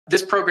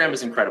This program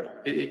is incredible.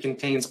 It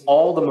contains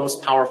all the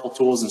most powerful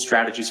tools and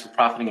strategies for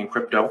profiting in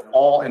crypto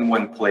all in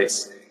one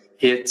place.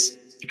 It's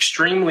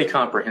extremely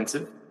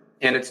comprehensive,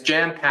 and it's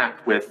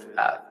jam-packed with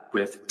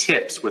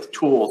tips, with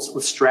tools,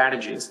 with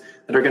strategies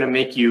that are going to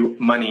make you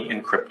money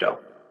in crypto.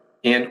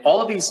 And all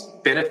of these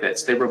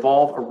benefits, they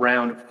revolve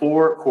around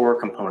 4 core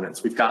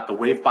components. We've got the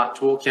WaveBot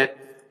toolkit,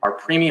 our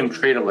premium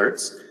trade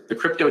alerts, the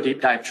crypto deep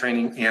dive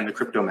training, and the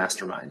crypto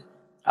mastermind,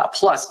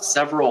 plus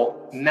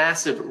several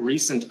massive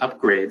recent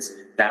upgrades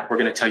that we're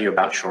going to tell you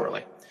about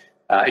shortly.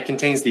 It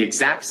contains the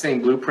exact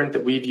same blueprint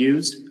that we've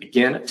used,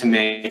 again, to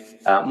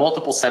make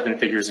multiple 7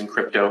 figures in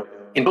crypto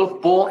in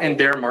both bull and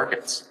bear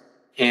markets.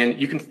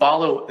 And you can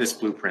follow this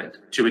blueprint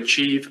to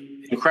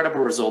achieve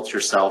incredible results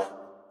yourself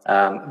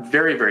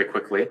very, very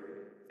quickly.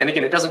 And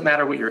again, it doesn't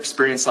matter what your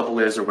experience level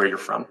is or where you're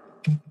from.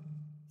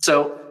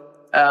 So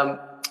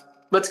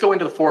let's go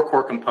into the 4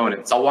 core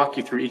components. I'll walk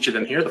you through each of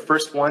them here. The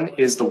first one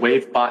is the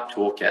WaveBot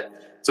toolkit.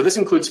 So this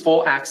includes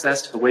full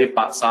access to the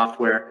WaveBot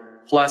software,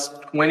 plus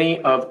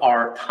 20 of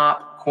our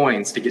top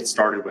coins to get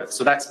started with.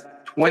 So that's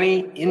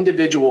 20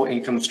 individual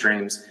income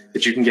streams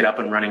that you can get up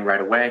and running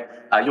right away.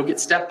 You'll get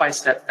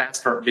step-by-step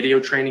fast start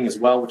video training as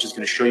well, which is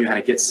going to show you how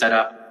to get set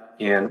up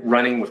and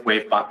running with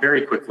WaveBot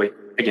very quickly.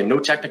 Again, no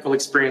technical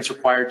experience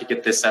required to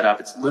get this set up.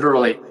 It's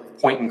literally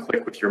point and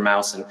click with your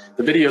mouse, and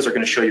the videos are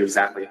going to show you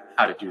exactly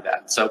how to do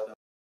that. So,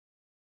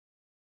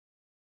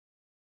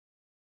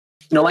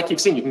 like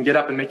you've seen, you can get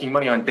up and making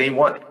money on day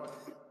 1.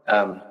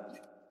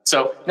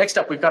 So next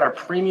up, we've got our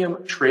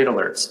premium trade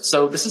alerts.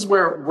 So this is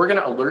where we're going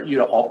to alert you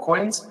to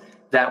altcoins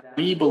that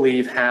we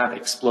believe have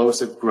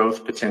explosive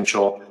growth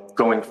potential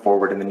going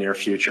forward in the near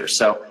future.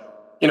 So,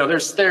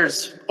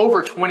 there's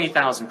over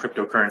 20,000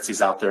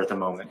 cryptocurrencies out there at the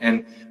moment,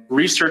 and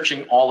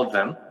researching all of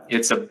them,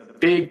 it's a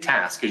big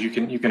task, as you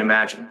can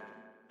imagine.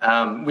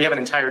 We have an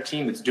entire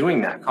team that's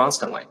doing that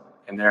constantly,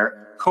 and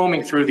they're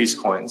combing through these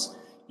coins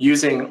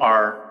using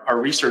our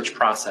research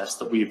process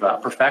that we've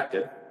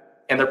perfected,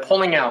 and they're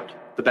pulling out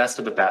the best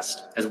of the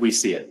best as we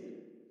see it.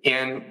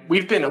 And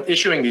we've been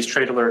issuing these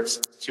trade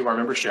alerts to our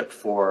membership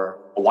for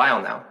a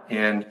while now,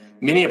 and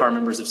many of our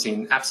members have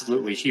seen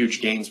absolutely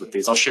huge gains with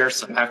these. I'll share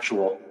some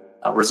actual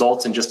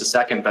results in just a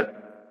second,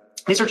 but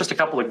these are just a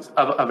couple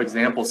of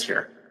examples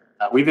here.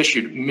 We've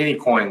issued many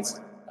coins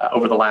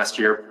over the last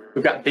year.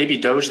 We've got Baby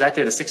Doge, that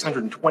did a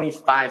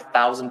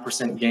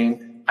 625,000%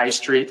 gain. High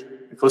Street,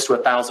 close to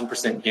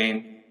 1,000%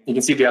 gain. You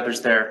can see the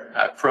others there.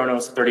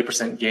 Chronos,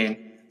 30%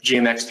 gain.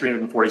 GMX,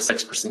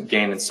 346%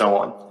 gain, and so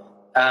on.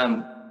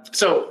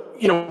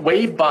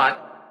 WaveBot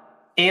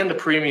and the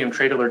premium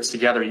trade alerts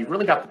together, you've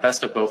really got the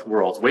best of both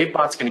worlds.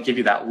 WaveBot's going to give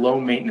you that low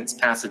maintenance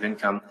passive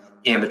income,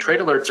 and the trade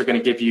alerts are going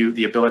to give you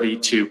the ability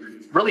to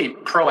really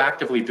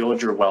proactively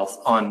build your wealth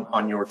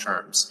on your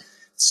terms.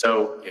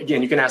 So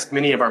again, you can ask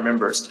many of our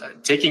members,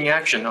 taking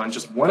action on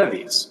just one of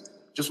these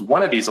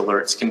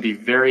alerts can be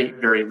very,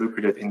 very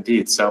lucrative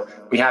indeed. So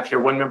we have here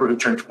one member who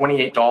turned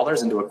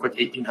 $28 into a quick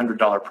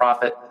 $1,800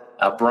 profit.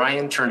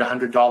 Brian turned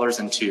 $100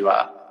 into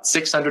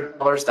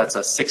 $600. That's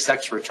a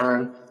 6x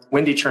return.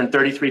 Wendy turned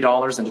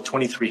 $33 into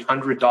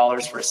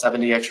 $2,300 for a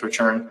 70x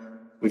return.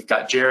 We've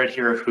got Jared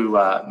here who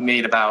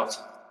made about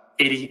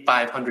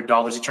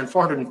 $8,500. He turned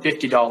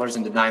 $450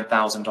 into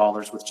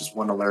 $9,000 with just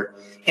one alert.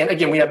 And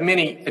again, we have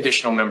many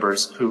additional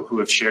members who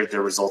have shared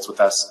their results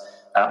with us.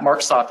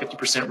 Mark saw a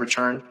 50%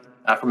 return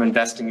from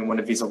investing in one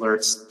of these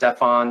alerts.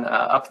 Stefan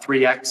up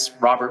 3x.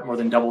 Robert more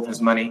than doubled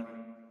his money.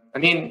 I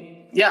mean,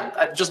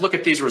 yeah, just look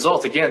at these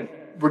results. Again,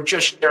 we're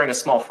just sharing a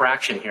small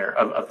fraction here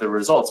of the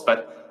results,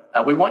 but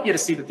we want you to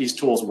see that these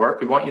tools work.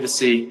 We want you to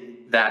see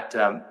that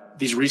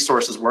these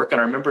resources work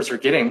and our members are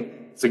getting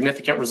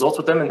significant results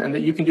with them, and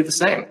that you can do the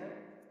same.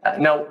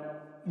 Now,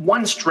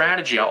 one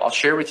strategy I'll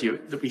share with you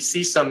that we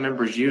see some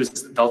members use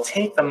is they'll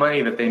take the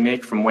money that they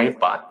make from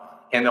WaveBot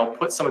and they'll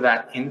put some of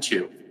that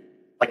into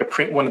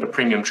one of the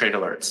premium trade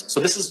alerts. So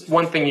this is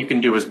one thing you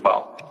can do as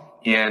well.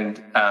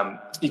 And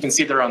you can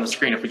see there on the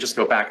screen, if we just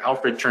go back,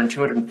 Alfred turned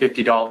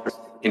 $250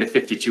 into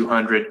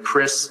 $5,200.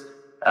 Chris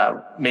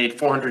made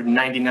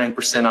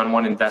 499% on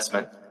one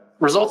investment.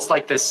 Results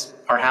like this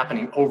are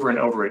happening over and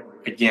over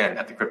again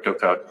at the Crypto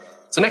Code.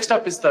 So next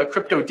up is the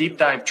Crypto Deep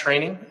Dive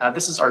Training.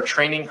 This is our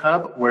training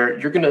hub where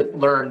you're going to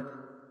learn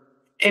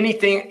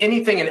anything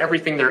and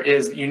everything there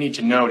is that you need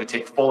to know to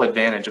take full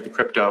advantage of the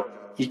crypto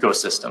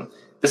ecosystem.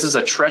 This is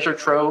a treasure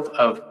trove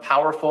of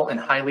powerful and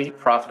highly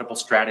profitable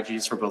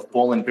strategies for both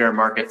bull and bear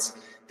markets.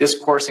 This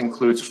course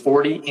includes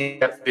 40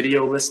 in-depth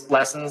video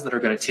lessons that are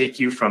going to take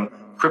you from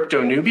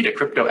crypto newbie to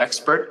crypto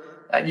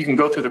expert. You can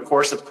go through the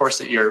course, of course,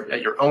 at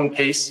your own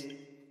pace.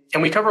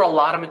 And we cover a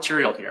lot of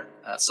material here.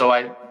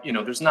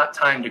 There's not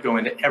time to go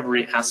into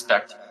every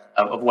aspect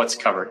of what's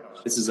covered.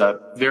 This is a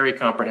very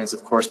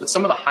comprehensive course, but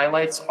some of the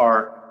highlights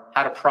are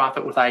how to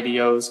profit with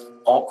IDOs,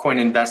 altcoin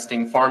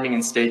investing, farming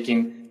and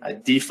staking,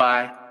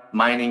 DeFi,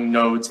 mining,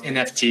 nodes,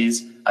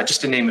 NFTs, just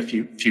to name a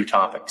few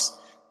topics.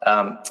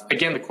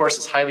 Again, the course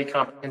is highly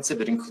comprehensive.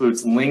 It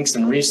includes links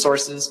and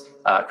resources,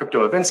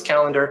 crypto events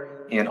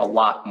calendar, and a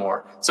lot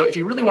more. So if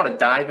you really want to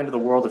dive into the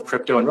world of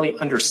crypto and really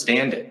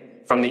understand it,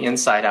 from the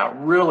inside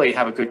out, really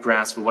have a good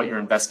grasp of what you're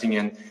investing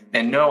in,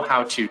 and know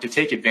how to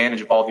take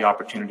advantage of all the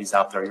opportunities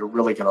out there. You're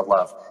really going to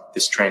love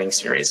this training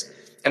series.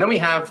 And then we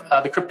have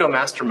the Crypto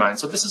Mastermind.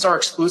 So this is our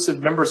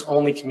exclusive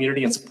members-only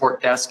community and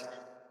support desk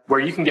where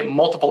you can get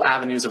multiple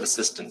avenues of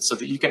assistance so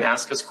that you can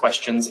ask us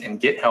questions and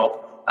get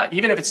help,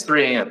 even if it's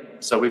 3 a.m.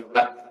 So we've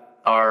got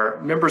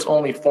our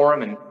members-only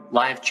forum and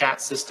live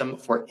chat system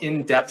for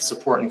in-depth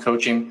support and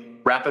coaching,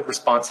 rapid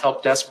response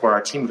help desk where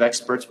our team of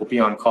experts will be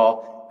on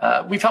call.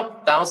 We've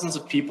helped thousands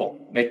of people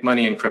make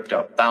money in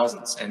crypto,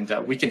 thousands, and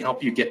we can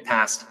help you get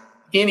past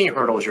any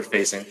hurdles you're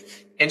facing.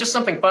 And just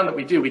something fun that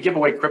we do, we give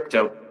away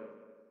crypto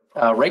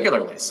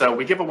regularly. So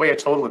we give away a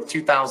total of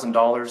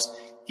 $2,000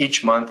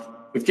 each month.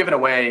 We've given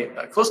away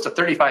close to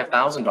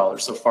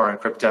 $35,000 so far in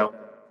crypto.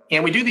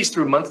 And we do these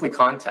through monthly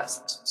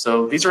contests.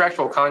 So these are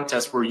actual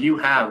contests where you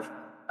have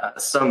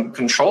some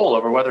control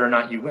over whether or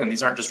not you win.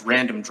 These aren't just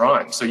random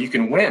drawings. So you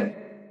can win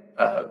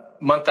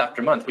month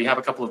after month. We have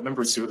a couple of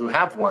members who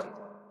have won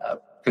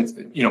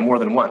more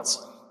than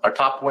once. Our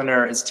top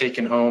winner has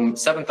taken home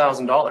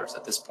 $7,000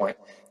 at this point.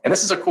 And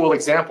this is a cool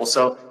example.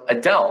 So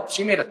Adele,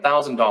 she made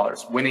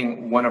 $1,000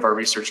 winning one of our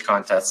research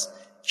contests.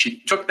 She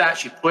took that,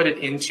 she put it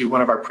into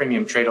one of our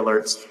premium trade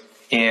alerts,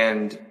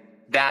 and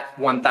that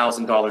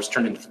 $1,000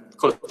 turned into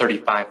close to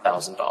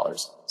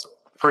 $35,000. So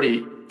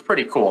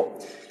pretty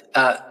cool.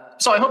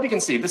 So I hope you can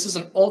see this is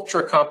an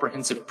ultra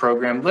comprehensive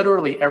program,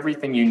 literally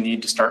everything you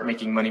need to start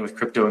making money with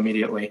crypto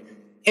immediately.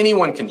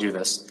 Anyone can do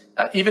this.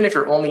 Even if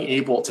you're only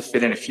able to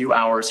fit in a few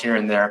hours here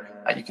and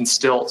there, you can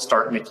still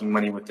start making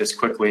money with this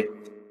quickly.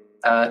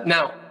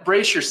 Now,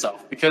 brace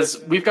yourself,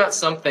 because we've got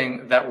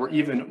something that we're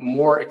even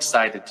more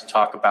excited to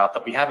talk about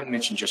that we haven't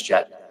mentioned just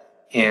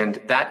yet.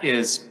 And that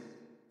is,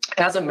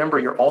 as a member,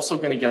 you're also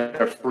going to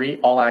get a free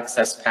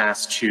all-access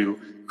pass to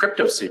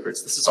Crypto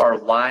Secrets. This is our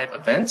live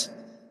event.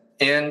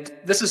 And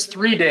this is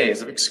 3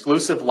 days of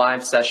exclusive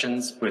live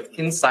sessions with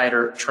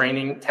insider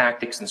training,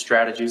 tactics, and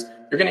strategies.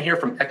 You're going to hear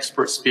from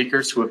expert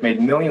speakers who have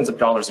made millions of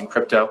dollars in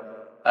crypto.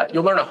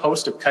 You'll learn a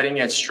host of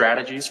cutting-edge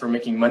strategies for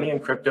making money in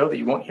crypto that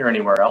you won't hear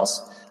anywhere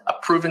else. A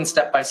proven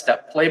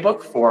step-by-step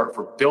playbook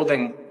for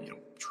building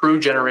true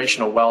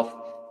generational wealth.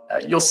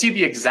 You'll see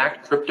the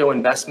exact crypto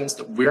investments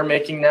that we're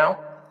making now.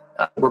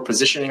 We're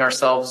positioning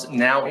ourselves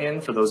now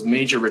in for those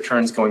major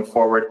returns going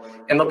forward.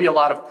 And there'll be a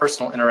lot of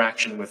personal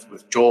interaction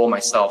with Joel,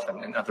 myself,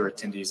 and other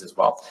attendees as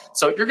well.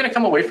 So you're going to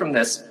come away from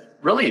this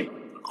really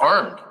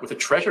armed with a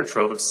treasure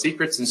trove of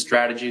secrets and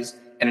strategies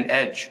and an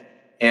edge.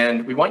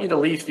 And we want you to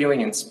leave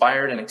feeling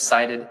inspired and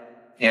excited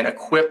and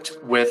equipped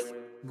with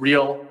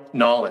real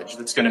knowledge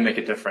that's going to make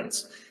a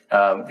difference.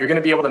 You're going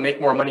to be able to make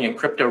more money in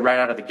crypto right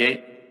out of the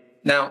gate.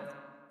 Now,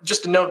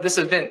 just to note, this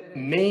event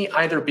may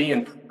either be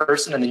in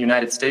person in the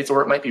United States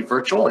or it might be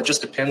virtual. It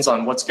just depends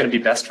on what's going to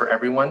be best for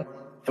everyone.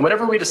 And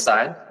whatever we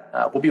decide,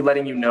 we'll be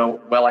letting you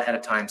know well ahead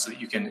of time so that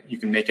you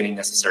can make any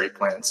necessary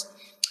plans.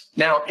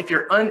 Now, if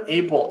you're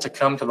unable to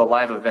come to the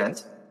live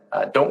event,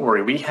 don't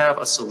worry, we have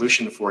a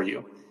solution for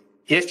you.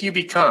 If you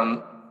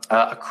become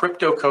a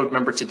Crypto Code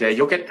member today,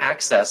 you'll get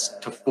access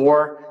to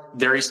 4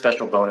 very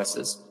special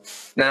bonuses.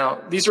 Now,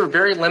 these are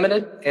very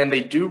limited and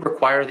they do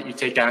require that you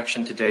take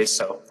action today.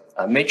 So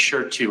make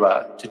sure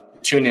to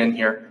tune in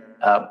here.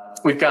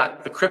 We've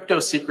got the Crypto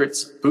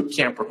Secrets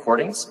Bootcamp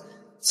recordings.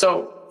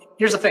 So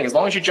here's the thing, as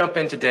long as you jump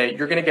in today,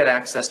 you're going to get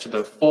access to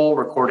the full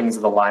recordings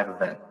of the live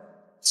event.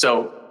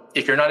 So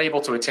if you're not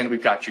able to attend,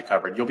 we've got you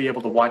covered. You'll be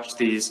able to watch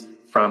these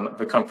from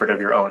the comfort of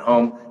your own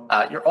home.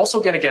 You're also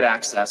going to get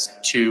access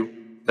to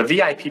the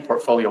VIP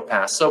Portfolio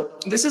Pass. So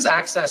this is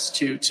access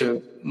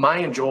to my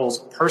and Joel's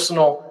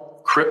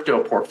personal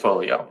crypto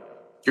portfolio.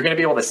 You're going to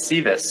be able to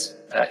see this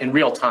in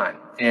real time,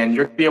 and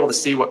you're going to be able to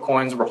see what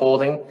coins we're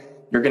holding.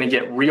 You're going to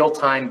get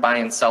real-time buy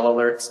and sell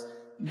alerts.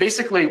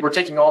 Basically, we're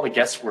taking all the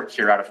guesswork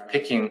here out of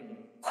picking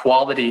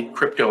quality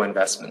crypto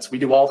investments. We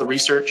do all the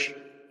research,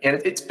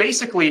 and it's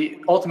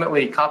basically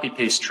ultimately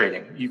copy-paste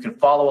trading. You can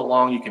follow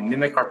along, you can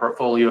mimic our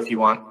portfolio if you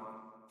want,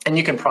 and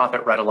you can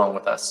profit right along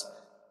with us.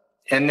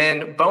 And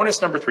then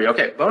bonus number 3.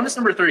 Okay, bonus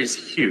number 3 is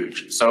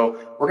huge. So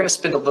we're going to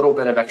spend a little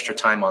bit of extra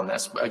time on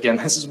this. Again,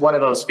 this is one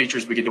of those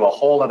features we could do a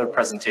whole other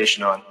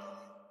presentation on.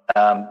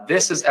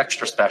 This is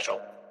extra special.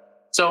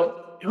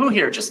 So who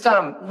here, just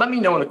let me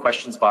know in the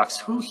questions box,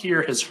 who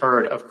here has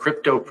heard of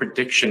crypto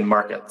prediction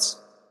markets?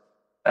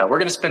 We're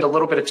going to spend a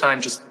little bit of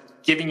time just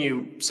giving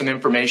you some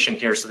information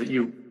here so that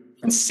you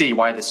can see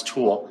why this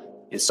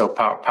tool is so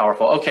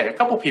powerful. Okay, a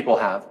couple people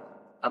have.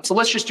 So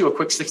let's just do a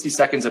quick 60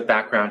 seconds of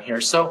background here.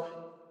 So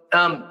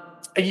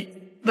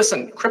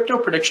listen, crypto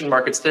prediction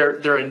markets,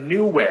 they're a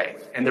new way,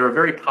 and they're a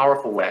very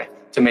powerful way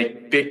to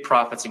make big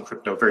profits in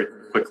crypto very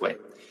quickly.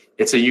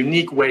 It's a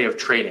unique way of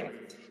trading.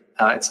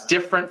 It's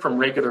different from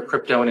regular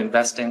crypto and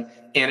investing,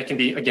 and it can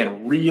be,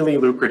 again, really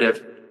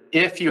lucrative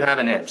if you have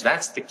an edge.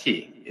 That's the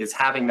key, is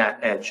having that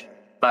edge.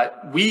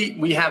 But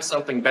we have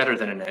something better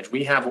than an edge.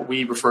 We have what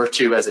we refer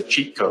to as a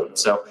cheat code.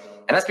 So,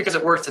 and that's because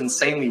it works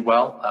insanely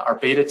well. Our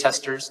beta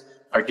testers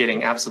are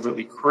getting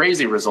absolutely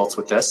crazy results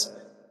with this.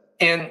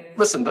 And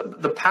listen,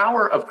 the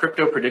power of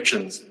crypto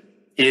predictions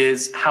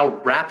is how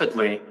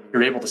rapidly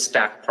you're able to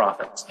stack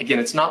profits. Again,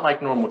 it's not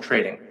like normal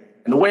trading.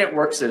 And the way it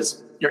works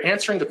is you're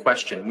answering the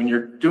question. When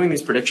you're doing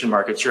these prediction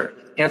markets, you're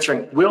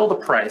answering, will the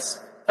price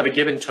of a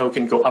given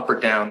token go up or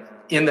down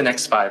in the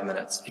next 5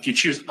 minutes? If you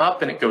choose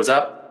up and it goes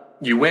up,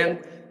 you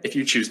win. If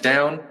you choose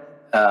down,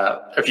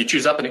 if you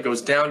choose up and it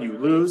goes down, you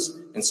lose,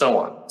 and so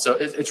on. So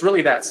it's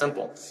really that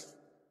simple.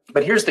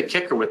 But here's the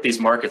kicker with these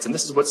markets, and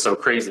this is what's so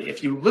crazy.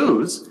 If you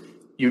lose,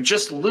 you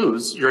just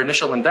lose your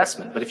initial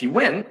investment. But if you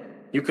win,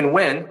 you can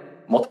win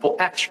multiple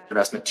X your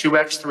investment,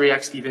 2X,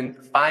 3X, even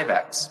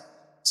 5X.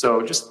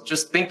 So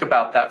just think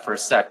about that for a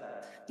sec.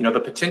 You know, the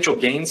potential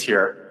gains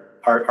here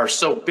are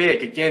so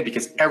big, again,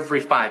 because every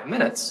 5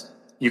 minutes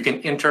you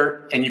can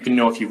enter and you can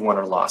know if you've won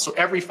or lost. So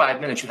every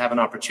 5 minutes you have an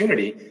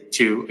opportunity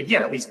to,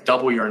 again, at least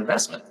double your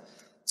investment.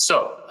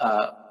 So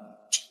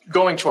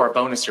going to our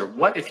bonus here,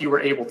 what if you were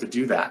able to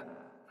do that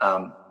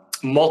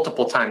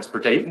multiple times per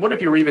day? What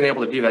if you were even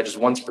able to do that just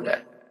once per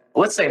day?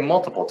 Well, let's say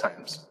multiple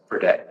times per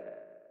day.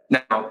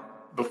 Now,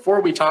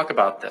 before we talk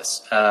about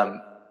this,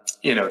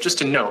 you know, just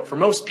to note, for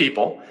most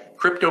people,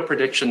 crypto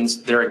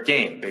predictions, they're a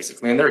game,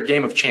 basically, and they're a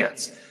game of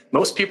chance.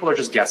 Most people are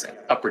just guessing,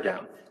 up or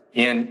down.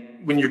 And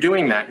when you're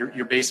doing that,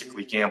 you're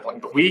basically gambling.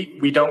 But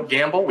we don't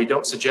gamble. We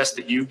don't suggest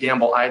that you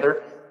gamble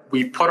either.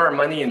 We put our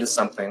money into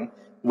something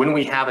when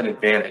we have an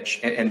advantage.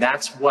 And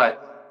that's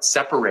what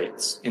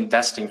separates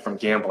investing from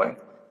gambling.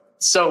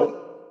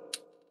 So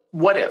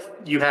what if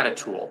you had a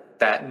tool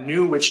that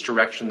knew which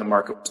direction the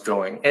market was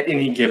going at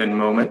any given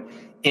moment,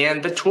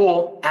 and the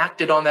tool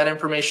acted on that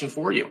information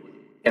for you,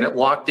 and it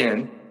locked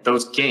in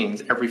those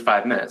gains every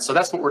 5 minutes? So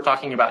that's what we're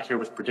talking about here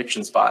with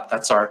Prediction Spot.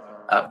 That's our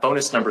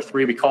bonus number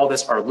 3. We call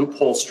this our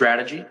loophole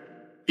strategy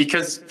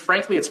because,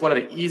 frankly, it's one of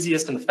the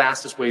easiest and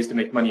fastest ways to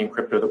make money in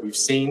crypto that we've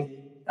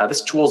seen.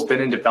 This tool's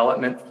been in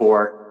development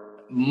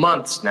for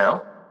months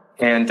now,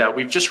 and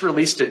we've just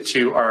released it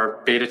to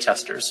our beta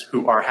testers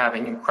who are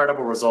having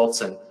incredible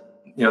results. And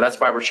you know, that's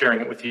why we're sharing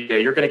it with you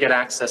today. You're going to get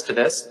access to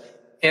this.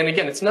 And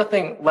again, it's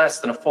nothing less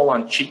than a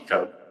full-on cheat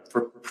code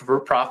for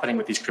profiting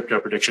with these crypto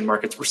prediction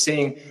markets. We're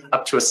seeing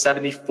up to a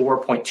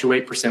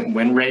 74.28%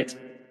 win rate,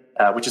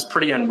 which is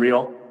pretty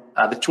unreal.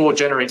 The tool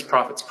generates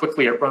profits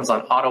quickly. It runs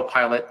on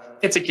autopilot.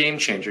 It's a game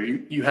changer.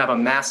 You have a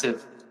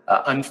massive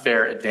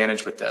unfair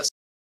advantage with this.